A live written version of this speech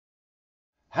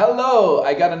Hello,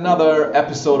 I got another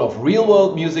episode of Real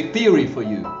World Music Theory for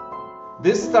you.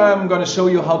 This time I'm going to show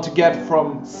you how to get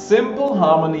from simple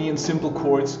harmony and simple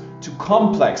chords to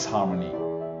complex harmony.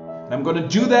 And I'm going to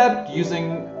do that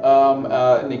using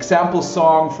an example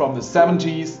song from the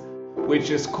 70s, which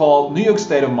is called New York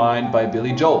State of Mind by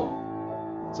Billy Joel.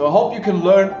 So I hope you can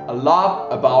learn a lot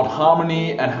about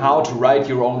harmony and how to write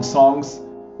your own songs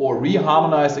or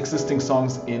reharmonize existing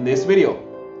songs in this video.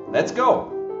 Let's go!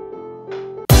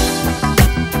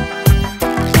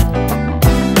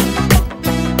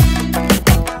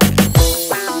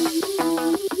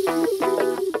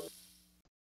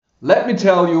 Let me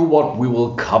tell you what we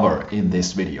will cover in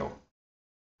this video.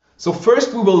 So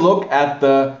first we will look at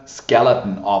the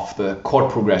skeleton of the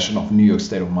chord progression of New York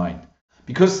State of Mind,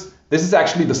 because this is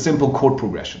actually the simple chord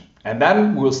progression. And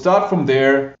then we'll start from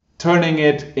there, turning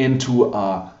it into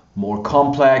a more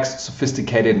complex,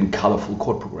 sophisticated and colorful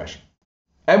chord progression.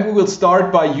 And we will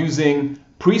start by using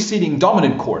preceding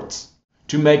dominant chords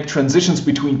to make transitions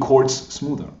between chords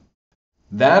smoother.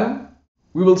 Then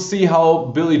we will see how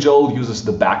Billy Joel uses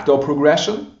the backdoor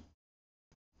progression.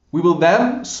 We will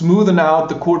then smoothen out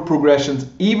the chord progressions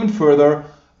even further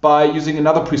by using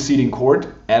another preceding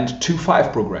chord and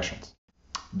 2/5 progressions.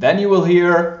 Then you will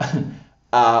hear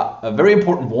a very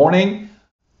important warning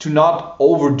to not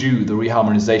overdo the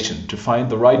reharmonization, to find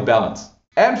the right balance.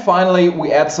 And finally,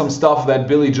 we add some stuff that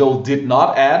Billy Joel did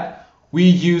not add. We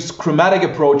use chromatic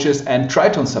approaches and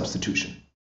tritone substitution.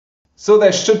 So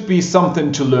there should be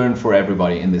something to learn for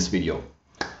everybody in this video.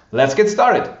 Let's get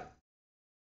started.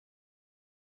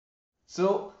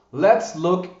 So let's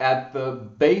look at the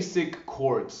basic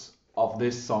chords of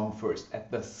this song first,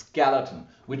 at the skeleton,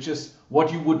 which is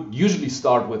what you would usually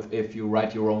start with if you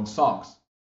write your own songs.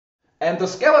 And the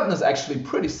skeleton is actually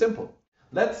pretty simple.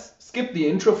 Let's skip the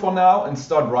intro for now and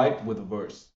start right with the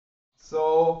verse.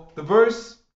 So the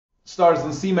verse starts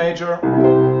in C major.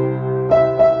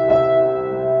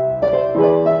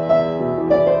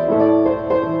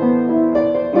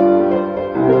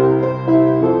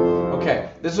 Okay,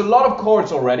 there's a lot of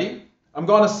chords already. I'm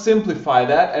going to simplify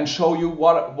that and show you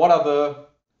what are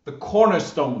the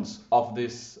cornerstones of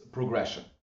this progression.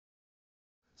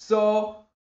 So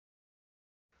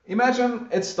imagine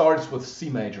it starts with C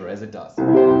major as it does.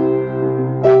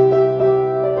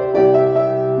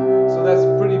 So that's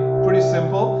pretty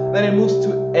simple. Then it moves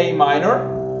to A minor,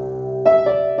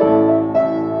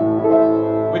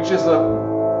 which is a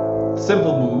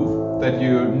simple move that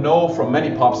you know from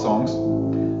many pop songs.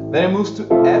 Then it moves to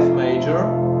F major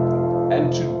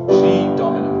and to G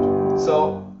dominant.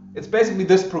 So it's basically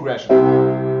this progression.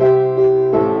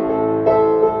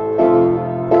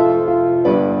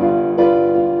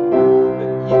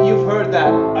 You've heard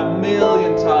that a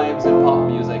million times in pop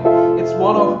music. It's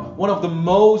one of the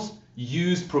most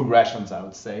used progressions, I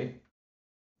would say.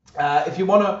 If you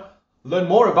want to learn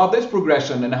more about this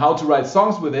progression and how to write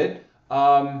songs with it,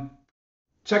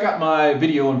 check out my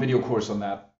video and video course on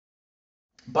that.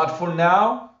 But for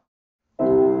now,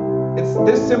 it's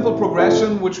this simple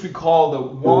progression which we call the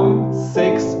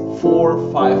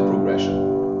 1-6-4-5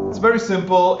 progression. It's very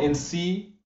simple. In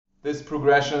C, this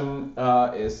progression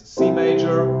is C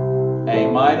major, A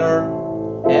minor,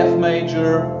 F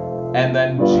major, and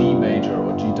then G major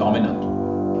or G dominant.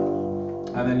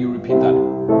 And then you repeat that.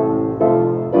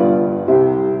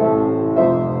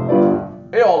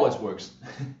 It always works.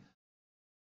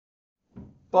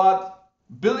 But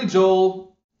Billy Joel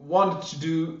wanted to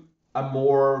do a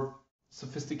more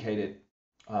sophisticated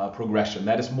progression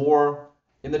that is more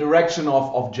in the direction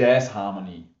of jazz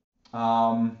harmony,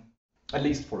 at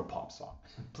least for a pop song.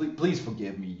 Please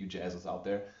forgive me, you jazzers out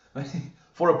there.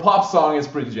 For a pop song, it's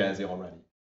pretty jazzy already.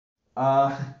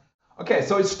 Okay,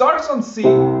 so it starts on C,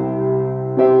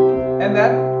 and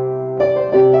then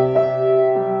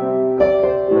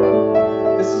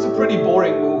this is a pretty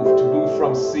boring move to move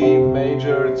from C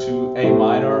major to A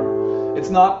minor. It's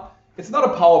not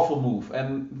a powerful move,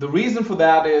 and the reason for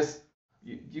that is,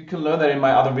 you can learn that in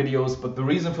my other videos, but the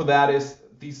reason for that is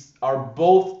these are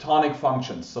both tonic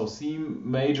functions. So C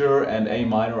major and A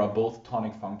minor are both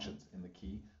tonic functions in the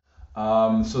key.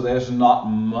 So there's not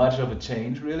much of a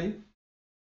change really.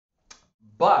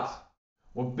 But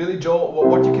what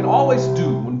you can always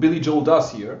do when Billy Joel does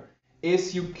here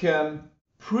is you can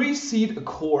precede a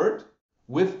chord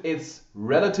with its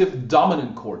relative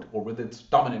dominant chord or with its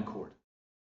dominant chord.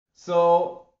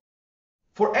 So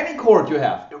for any chord you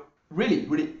have,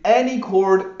 really any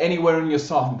chord anywhere in your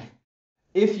song,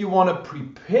 if you want to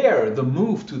prepare the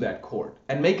move to that chord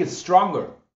and make it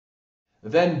stronger,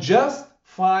 then just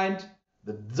find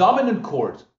the dominant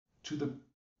chord to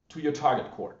your target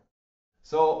chord.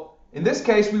 So in this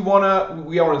case, we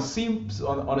are on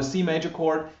a C major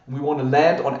chord, and we want to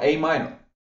land on A minor.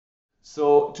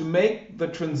 So to make the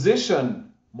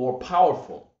transition more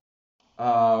powerful,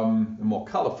 more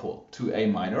colorful to A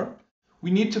minor,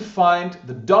 we need to find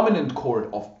the dominant chord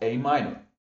of A minor.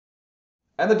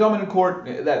 And the dominant chord,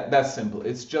 that's simple.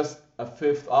 It's just a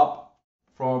fifth up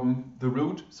from the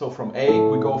root. So from A,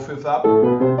 we go fifth up,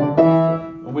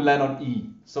 and we land on E.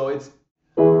 So it's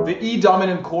the E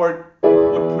dominant chord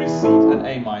would precede an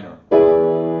A minor.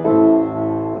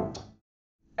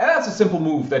 And that's a simple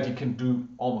move that you can do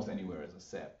almost anywhere, as I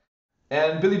said.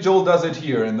 And Billy Joel does it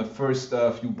here in the first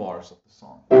few bars of the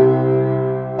song.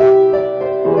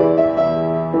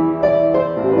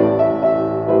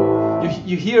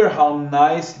 You hear how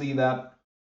nicely that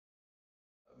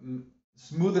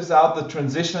smoothes out the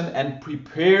transition and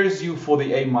prepares you for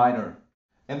the A minor.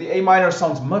 And the A minor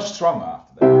sounds much stronger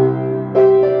after that.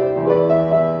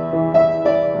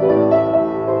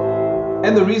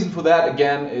 And the reason for that,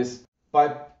 again, is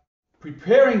by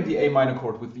preparing the A minor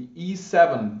chord with the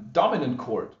E7 dominant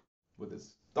chord, with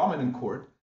this dominant chord,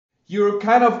 you're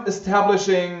kind of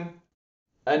establishing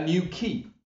a new key.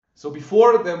 So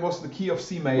before there was the key of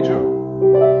C major,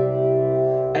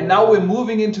 and now we're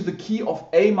moving into the key of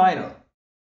A minor.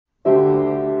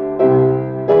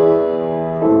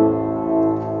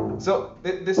 So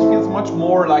this feels much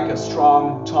more like a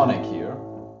strong tonic here.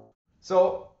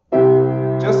 So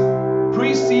just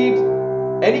precede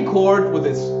any chord with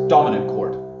its dominant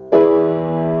chord.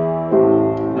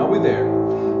 Now we're there.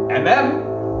 And then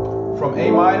from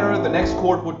A minor, the next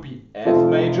chord would be F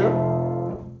major.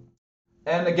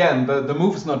 And again, the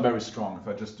move is not very strong if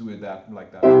I just do it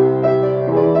like that.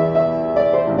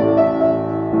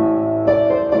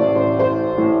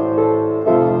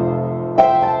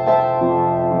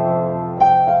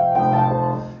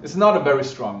 It's not a very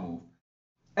strong move.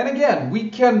 And again, we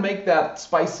can make that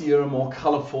spicier, more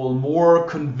colorful, more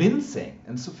convincing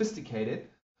and sophisticated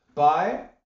by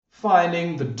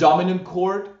finding the dominant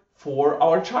chord for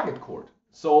our target chord.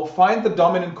 So find the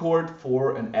dominant chord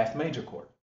for an F major chord.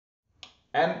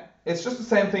 And it's just the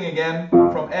same thing again.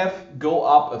 From F, go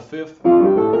up a fifth,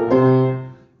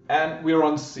 and we're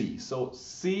on C. So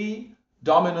C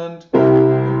dominant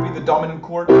would be the dominant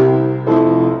chord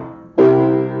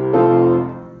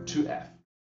to F.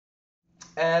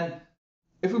 And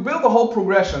if we build the whole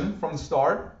progression from the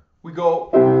start, we go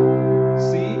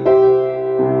C,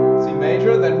 C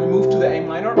major, then we move to the A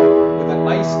minor with a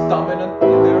nice dominant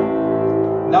in there.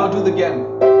 Now do it again.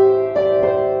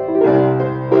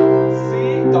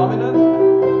 Dominant.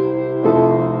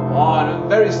 Oh, and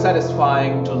very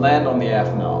satisfying to land on the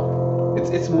F now.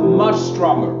 It's much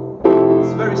stronger.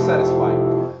 It's very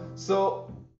satisfying. So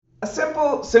a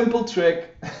simple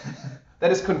trick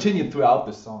that is continued throughout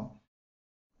this song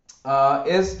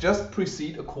is just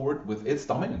precede a chord with its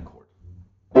dominant chord.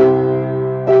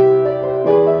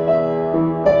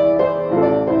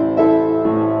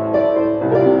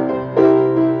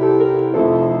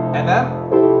 And then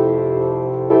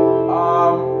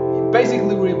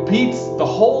basically repeats the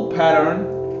whole pattern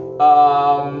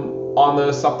on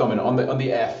the subdominant, on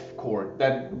the F chord.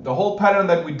 That the whole pattern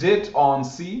that we did on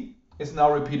C is now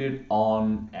repeated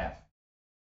on F.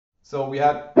 So we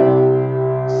had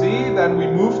C, then we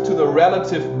moved to the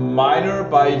relative minor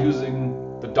by using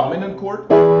the dominant chord.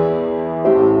 Then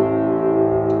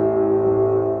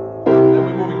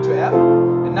we're moving to F,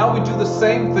 and now we do the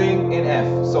same thing in F.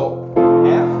 So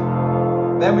F,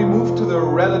 then we move to the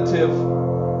relative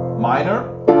minor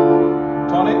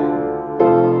tonic,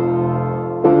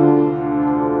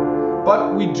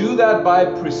 but we do that by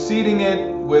preceding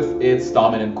it with its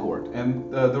dominant chord.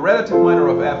 And the relative minor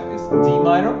of F is D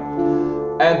minor,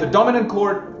 and the dominant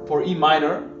chord for E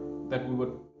minor that we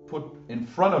would put in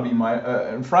front of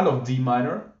D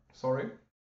minor,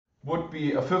 would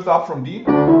be a fifth up from D.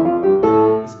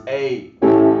 Is A,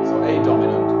 so A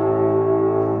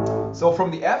dominant. So from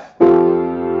the F,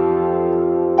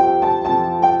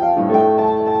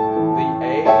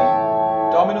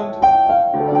 dominant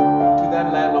to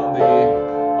then land on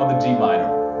the D minor.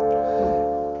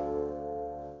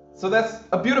 So that's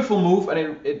a beautiful move,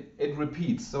 and it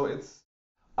repeats. So it's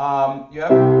you have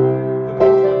the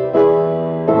movement,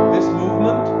 this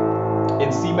movement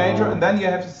in C major, and then you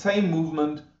have the same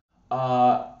movement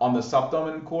on the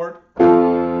subdominant chord.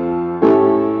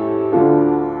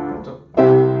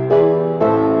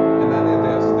 And then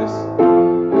there's this.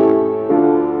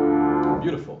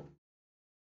 Beautiful.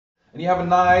 And you have a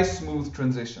nice smooth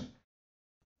transition.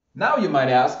 Now you might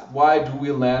ask, why do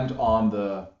we land on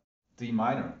the D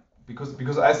minor?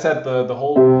 Because I said the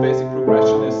whole basic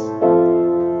progression is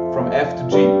from F to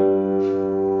G.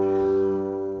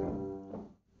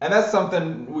 And that's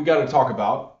something we got to talk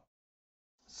about.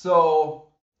 So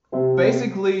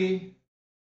basically,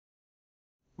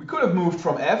 we could have moved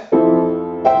from F and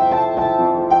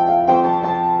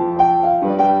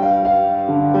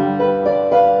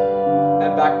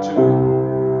back to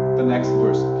the next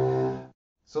verse.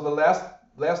 So the last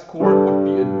chord would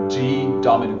be a G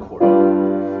dominant chord.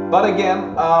 But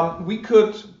again, we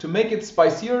could, to make it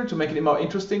spicier, to make it more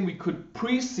interesting, we could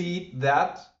precede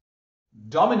that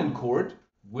dominant chord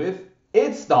with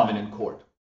its dominant chord.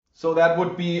 So that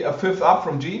would be a fifth up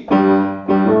from G.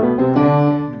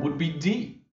 It would be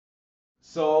D.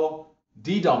 So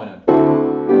D dominant.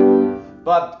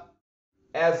 But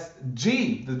as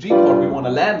G, the G chord we want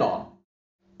to land on,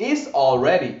 is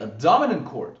already a dominant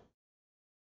chord,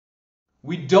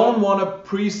 we don't want to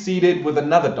precede it with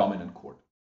another dominant chord.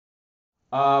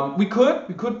 We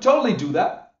could totally do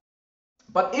that.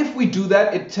 But if we do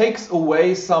that, it takes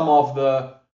away some of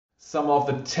the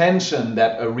tension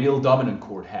that a real dominant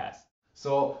chord has.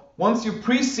 So once you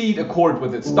precede a chord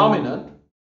with its dominant,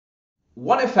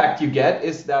 one effect you get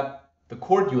is that the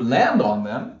chord you land on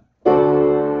then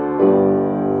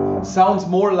sounds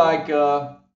more like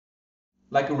a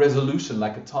resolution,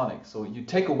 like a tonic. So you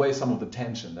take away some of the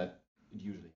tension that it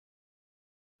usually has.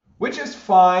 Which is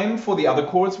fine for the other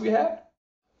chords we had,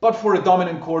 but for a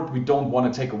dominant chord we don't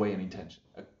want to take away any tension.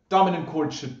 A dominant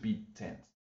chord should be tense.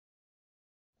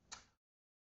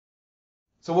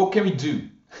 So what can we do?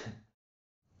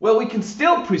 Well, we can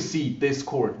still precede this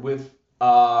chord with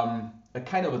a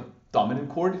kind of a dominant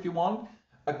chord if you want,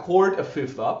 a chord a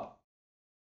fifth up,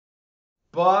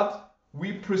 but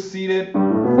we precede it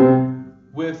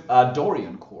with a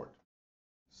Dorian chord.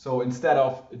 So instead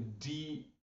of D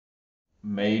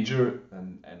major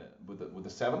and with a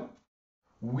 7,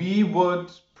 we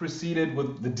would precede it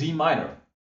with the D minor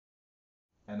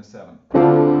and a 7.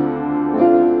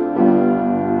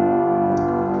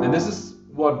 And this is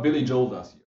what Billy Joel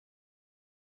does here.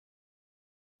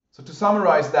 So to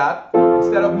summarize that,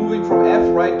 instead of moving from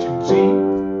F right to G,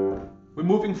 we're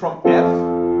moving from F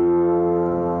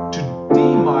to D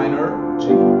minor G,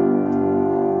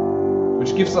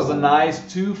 which gives us a nice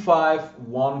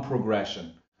 2-5-1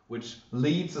 progression, which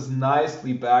leads us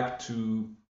nicely back to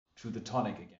the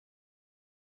tonic again.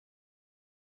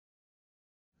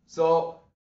 So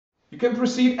you can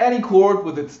precede any chord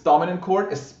with its dominant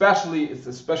chord, it's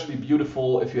especially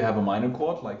beautiful if you have a minor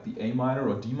chord like the A minor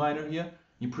or D minor here.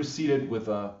 You precede it with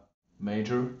a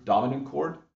major dominant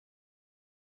chord.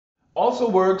 Also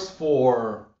works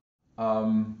for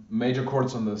major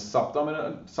chords on the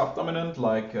subdominant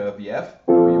like the F,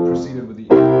 where you precede it with its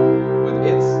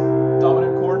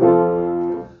dominant chord.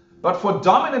 But for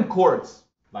dominant chords,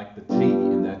 like the G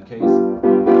in that case,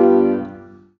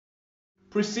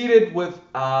 precede it with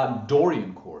a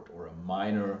Dorian chord or a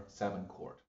minor 7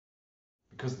 chord,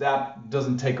 because that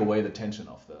doesn't take away the tension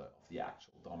of the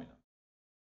actual dominant.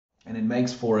 And it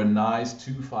makes for a nice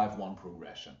 2-5-1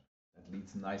 progression that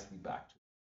leads nicely back to it.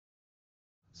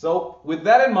 So with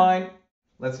that in mind,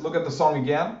 let's look at the song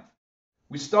again.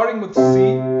 We're starting with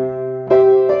C,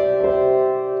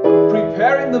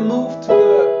 preparing the move to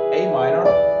the A minor.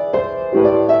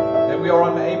 Then we are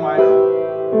on the A minor.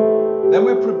 Then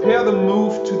we prepare the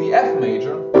move to the F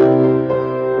major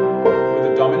with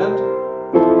the dominant.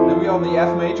 Then we are on the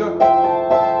F major.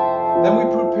 Then we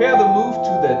prepare the move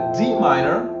to the D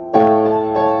minor.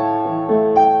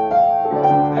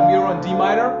 Then we are on D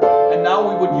minor. And now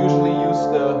we would usually use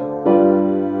the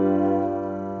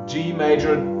G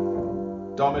major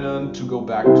dominant to go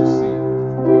back to C.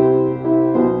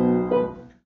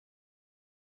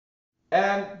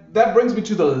 And that brings me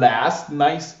to the last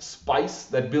nice spice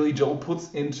that Billy Joel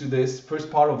puts into this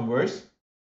first part of the verse.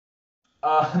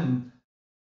 And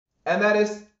that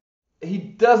is, he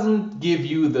doesn't give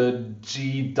you the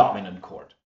G dominant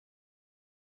chord.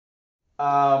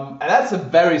 And that's a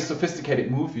very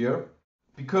sophisticated move here,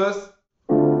 because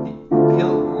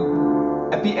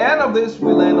at the end of this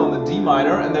we land on the D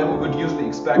minor, and then we would usually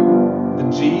expect the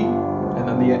G and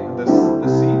then the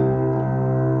C.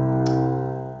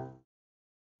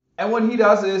 And what he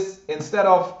does is, instead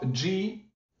of G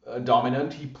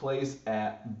dominant, he plays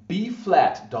a B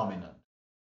flat dominant,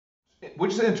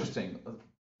 which is interesting.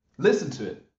 Listen to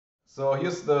it. So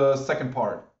here's the second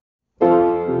part.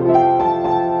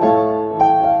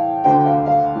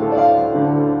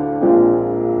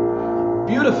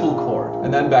 Beautiful chord,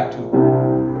 and then back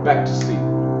to C.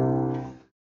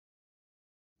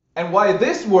 And why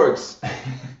this works,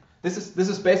 this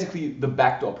is basically the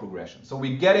backdoor progression. So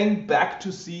we're getting back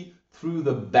to C through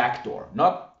the backdoor,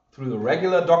 not through the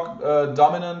regular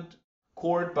dominant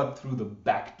chord, but through the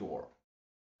backdoor.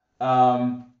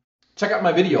 check out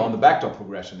my video on the backdoor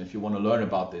progression if you want to learn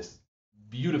about this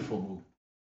beautiful move.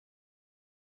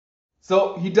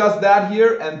 So he does that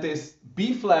here, and this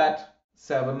B flat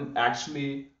 7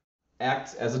 actually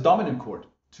acts as a dominant chord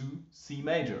to C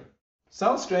major.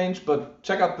 Sounds strange, but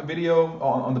check out the video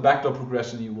on the backdoor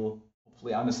progression. You will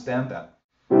hopefully understand that.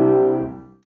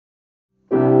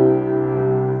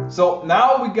 So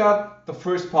now we got the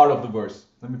first part of the verse.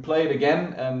 Let me play it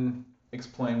again and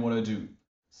explain what I do.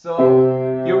 So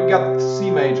here we got the C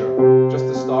major, just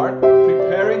to start,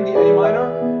 preparing the A minor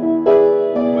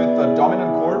with a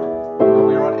dominant chord.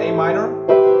 We are on A minor.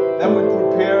 Then we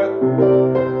prepare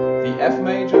the F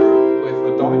major with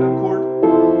a dominant chord.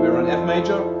 We're on F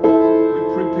major. We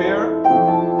prepare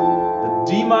the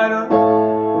D minor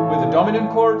with a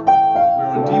dominant chord.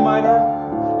 We're on D minor.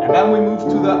 And then we move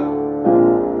to the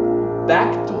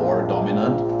backdoor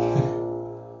dominant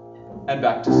and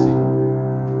back to C.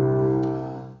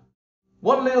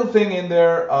 One little thing in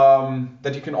there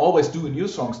that you can always do in your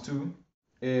songs too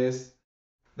is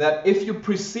that if you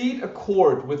precede a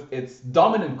chord with its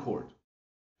dominant chord,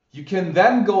 you can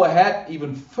then go ahead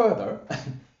even further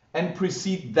and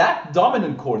precede that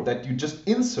dominant chord that you just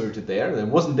inserted there, that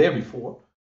wasn't there before.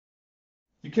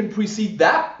 You can precede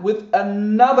that with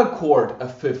another chord a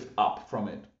fifth up from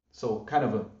it. So kind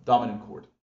of a dominant chord.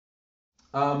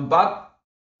 But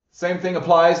same thing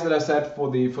applies that I said for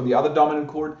the other dominant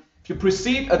chord. If you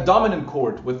precede a dominant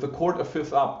chord with the chord a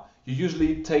fifth up, you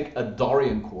usually take a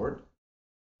Dorian chord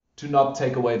to not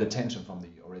take away the tension from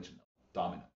the original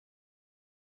dominant.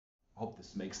 I hope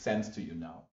this makes sense to you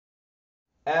now.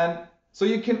 And so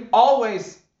you can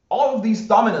always, all of these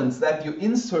dominants that you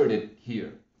inserted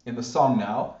here in the song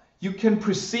now, you can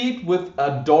precede with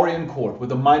a Dorian chord,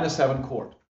 with a minor 7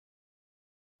 chord.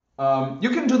 You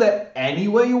can do that any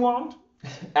way you want,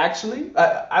 actually.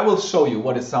 I will show you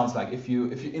what it sounds like if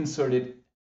you insert it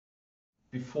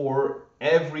before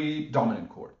every dominant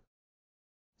chord.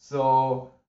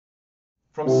 So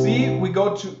from C we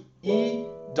go to E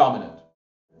dominant,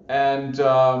 and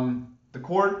the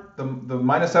chord, the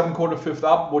minor 7 chord of fifth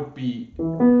up would be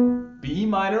B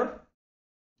minor.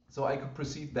 So I could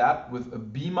precede that with a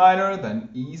B minor, then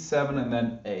E7, and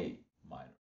then A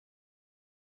minor.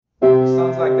 It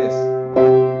sounds like this.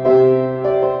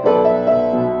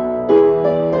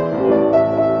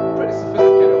 Pretty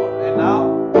sophisticated one. And now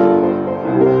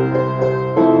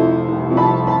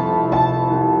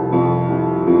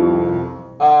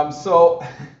so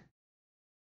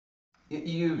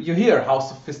you hear how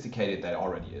sophisticated that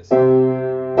already is.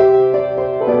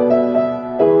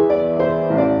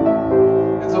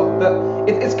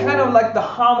 It's kind of like the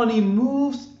harmony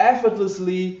moves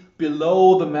effortlessly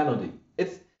below the melody.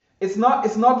 It's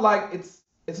not like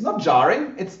it's not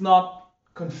jarring. It's not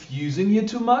confusing you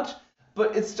too much.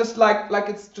 But it's just like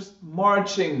it's just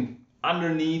marching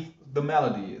underneath the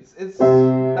melody. It's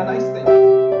a nice thing.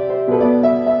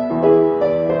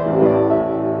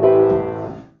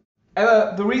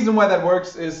 And the reason why that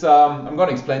works is I'm going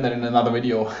to explain that in another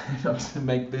video to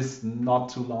make this not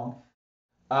too long.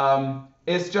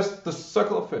 It's just the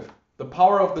circle of fifth, the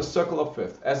power of the circle of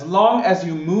fifth. As long as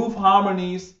you move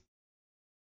harmonies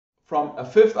from a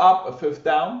fifth up, a fifth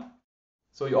down,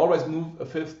 so you always move a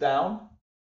fifth down,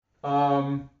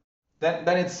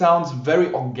 then it sounds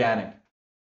very organic.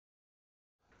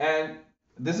 And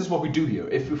this is what we do here.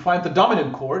 If we find the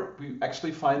dominant chord, we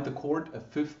actually find the chord a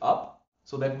fifth up,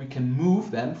 so that we can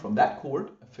move then from that chord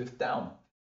a fifth down.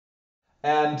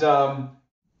 And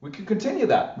we can continue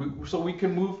that. So we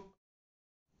can move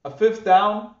a fifth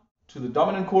down to the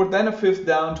dominant chord, then a fifth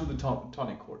down to the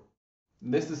tonic chord.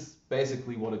 And this is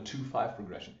basically what a 2-5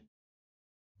 progression is.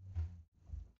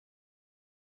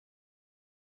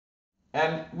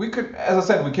 And we could, as I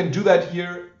said, we can do that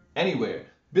here anywhere.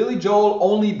 Billy Joel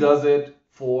only does it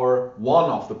for one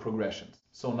of the progressions,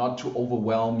 so not to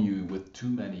overwhelm you with too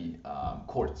many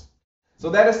chords.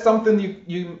 So that is something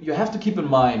you have to keep in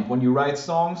mind when you write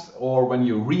songs or when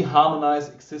you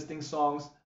reharmonize existing songs.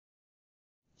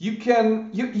 You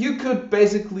could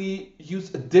basically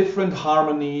use a different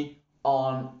harmony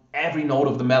on every note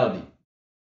of the melody.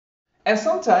 And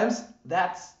sometimes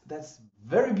that's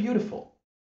very beautiful.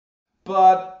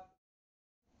 But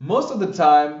most of the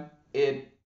time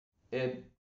it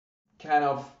kind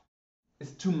of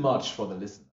is too much for the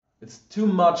listener. It's too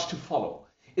much to follow.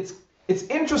 It's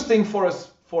interesting for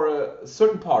a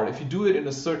certain part. If you do it in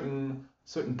a certain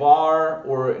bar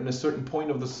or in a certain point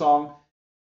of the song,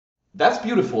 that's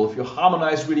beautiful. If you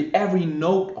harmonize really every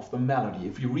note of the melody,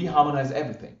 if you reharmonize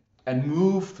everything and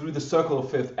move through the circle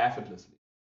of fifth effortlessly.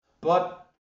 But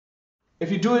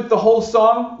If you do it the whole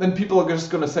song, then people are just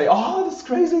going to say, oh, this is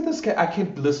crazy, I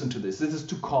can't listen to this is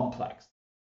too complex.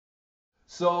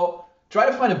 So try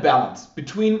to find a balance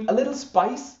between a little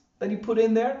spice that you put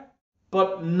in there,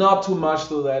 but not too much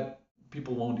so that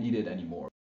people won't eat it anymore.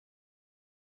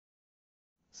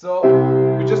 So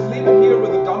we just leave it here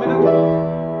with a dominant,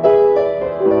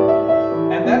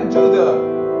 and then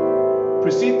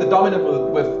precede the dominant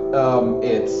with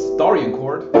its Dorian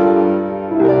chord,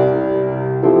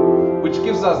 which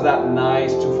gives us that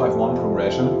nice 2-5-1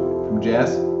 progression from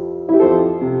jazz.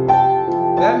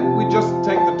 Then we just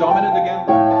take the dominant again,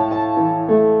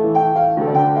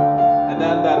 and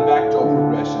then that backdoor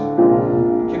progression.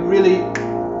 You can really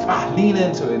lean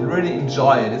into it, really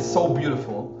enjoy it. It's so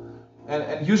beautiful.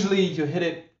 And usually you hit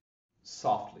it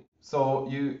softly. So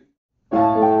you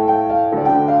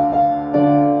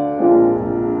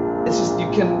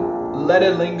can let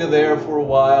it linger there for a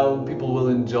while, people will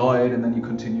enjoy it, and then you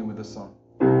continue with the song.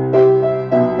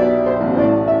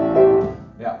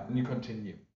 Yeah, and you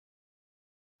continue.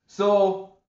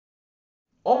 So,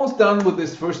 almost done with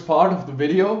this first part of the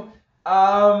video.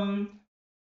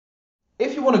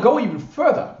 If you want to go even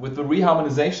further with the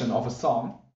reharmonization of a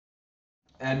song,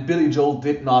 and Billy Joel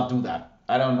did not do that.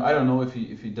 I don't know if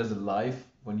he does it live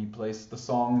when he plays the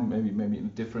song, maybe in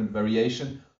a different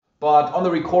variation. But on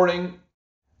the recording,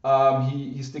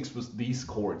 he sticks with these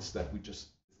chords that we just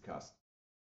discussed.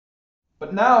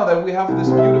 But now that we have this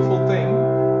beautiful thing,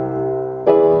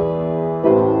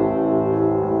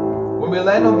 when we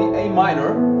land on the A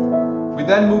minor, we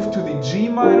then move to the G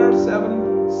minor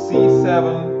 7,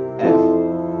 C7,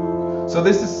 F. So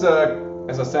this is,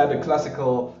 as I said, a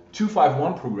classical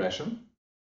 2-5-1 progression,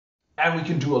 and we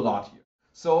can do a lot here.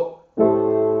 So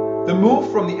the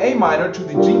move from the A minor to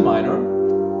the G minor,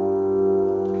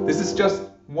 this is just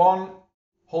one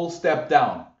whole step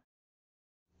down,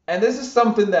 and this is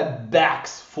something that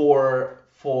begs for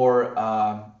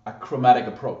a chromatic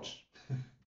approach.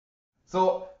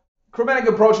 So chromatic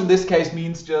approach in this case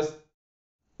means just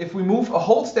if we move a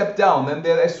whole step down, then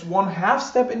there is one half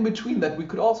step in between that we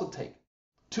could also take.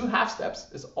 2 half steps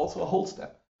is also a whole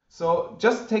step. So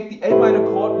just take the A minor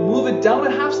chord, move it down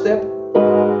a half step,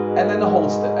 and then a whole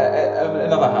step,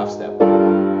 another half step.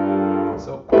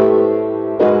 So.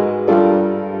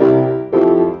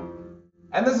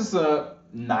 And this is a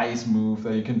nice move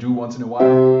that you can do once in a while.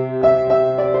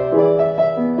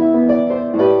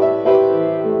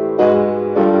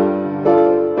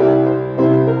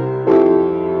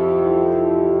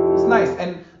 It's nice,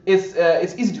 and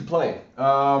it's easy to play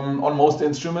on most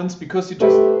instruments because you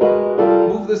just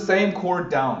move the same chord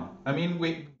down. I mean,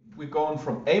 we're going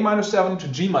from A minor 7 to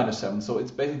G minor 7, so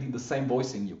it's basically the same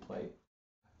voicing you play.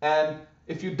 And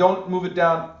if you don't move it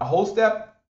down a whole step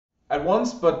at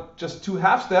once, but just 2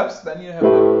 half steps, then you have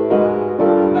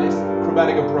a nice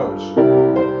chromatic approach.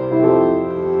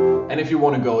 And if you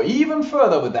want to go even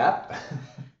further with that,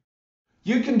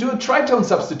 you can do a tritone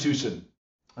substitution.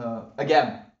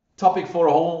 Again, topic for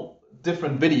a whole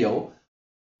different video.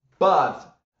 But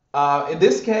in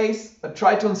this case, a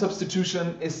tritone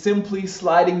substitution is simply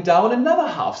sliding down another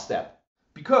half step.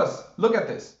 Because, look at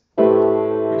this.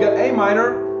 We got A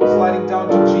minor sliding down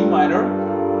to G minor.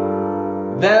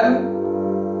 Then,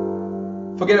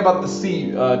 forget about the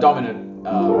C dominant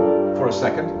for a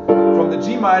second. From the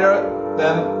G minor,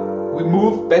 then we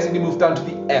basically move down to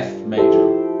the F major.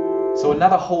 So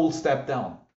another whole step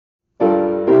down.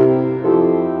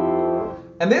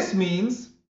 And this means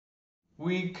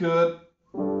we could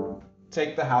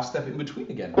take the half step in between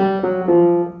again.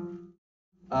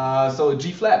 So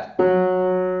G flat.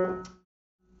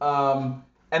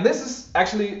 And this is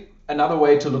actually another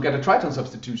way to look at a tritone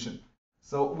substitution.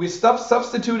 So we stop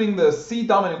substituting the C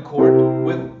dominant chord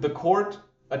with the chord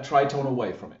a tritone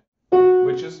away from it,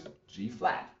 which is G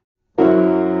flat.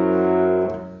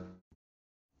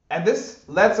 And this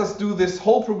lets us do this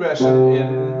whole progression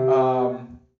in,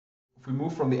 if we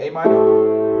move from the A minor,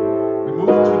 we move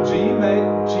to G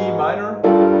minor,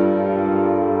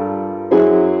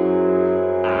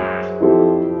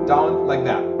 down like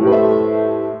that.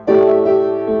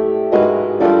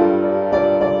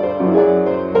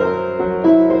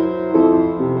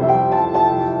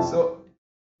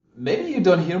 Maybe you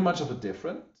don't hear much of a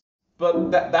difference, but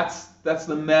that's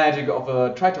the magic of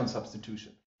a tritone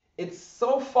substitution. It's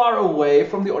so far away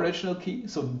from the original key.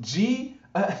 So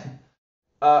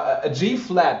a G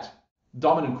flat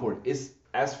dominant chord is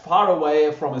as far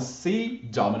away from a C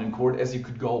dominant chord as you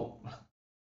could go.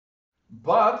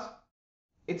 But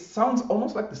it sounds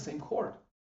almost like the same chord.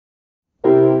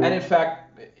 And in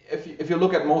fact, if you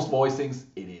look at most voicings,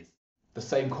 it is the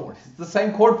same chord. It's the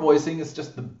same chord voicing, it's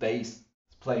just the bass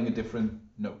playing a different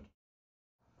note.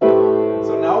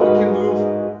 So now we can move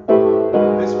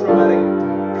this chromatic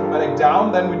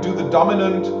down, then we do the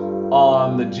dominant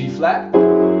on the G flat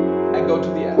and go to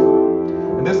the F.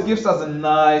 And this gives us a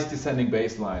nice descending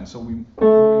bass line. So we're moving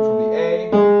from the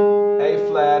A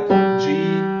flat, G,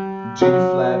 G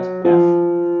flat,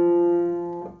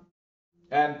 F.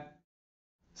 And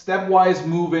stepwise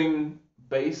moving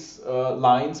bass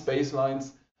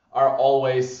lines are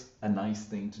always a nice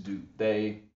thing to do.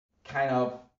 They kind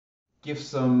of give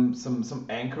some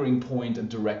anchoring point and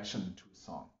direction to a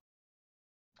song.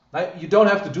 Now, you don't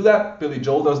have to do that. Billy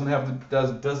Joel doesn't have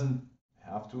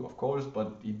to, of course,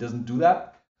 but he doesn't do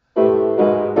that. He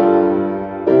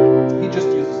just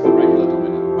uses the regular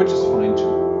dominant, which is fine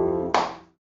too.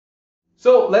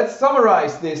 So let's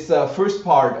summarize this first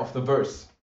part of the verse.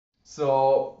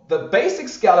 So the basic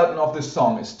skeleton of this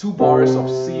song is 2 bars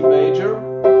of C major,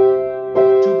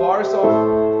 2 bars of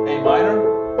A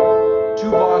minor, 2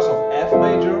 bars of F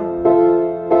major,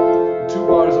 2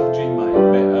 bars of G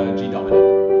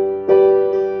dominant.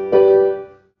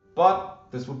 But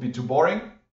this would be too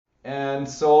boring, and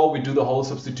so we do the whole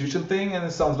substitution thing, and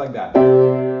it sounds like that.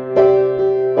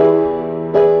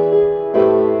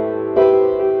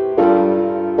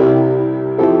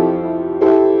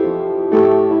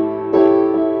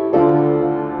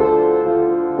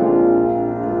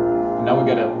 Now we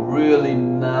get a really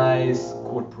nice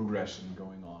chord progression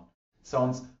going on.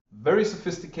 Sounds very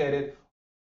sophisticated,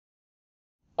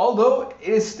 although it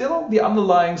is still the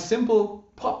underlying simple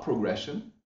pop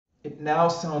progression. It now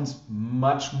sounds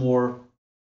much more,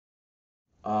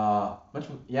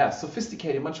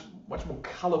 sophisticated, much more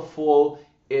colorful.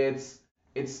 It's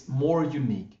more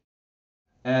unique,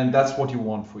 and that's what you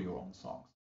want for your own songs.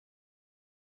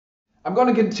 I'm going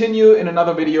to continue in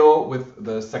another video with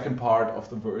the second part of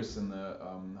the verse and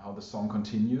how the song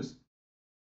continues.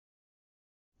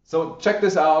 So check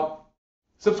this out.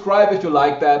 Subscribe if you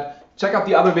like that. Check out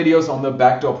the other videos on the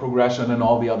backdoor progression and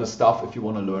all the other stuff if you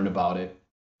want to learn about it.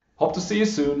 Hope to see you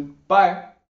soon. Bye.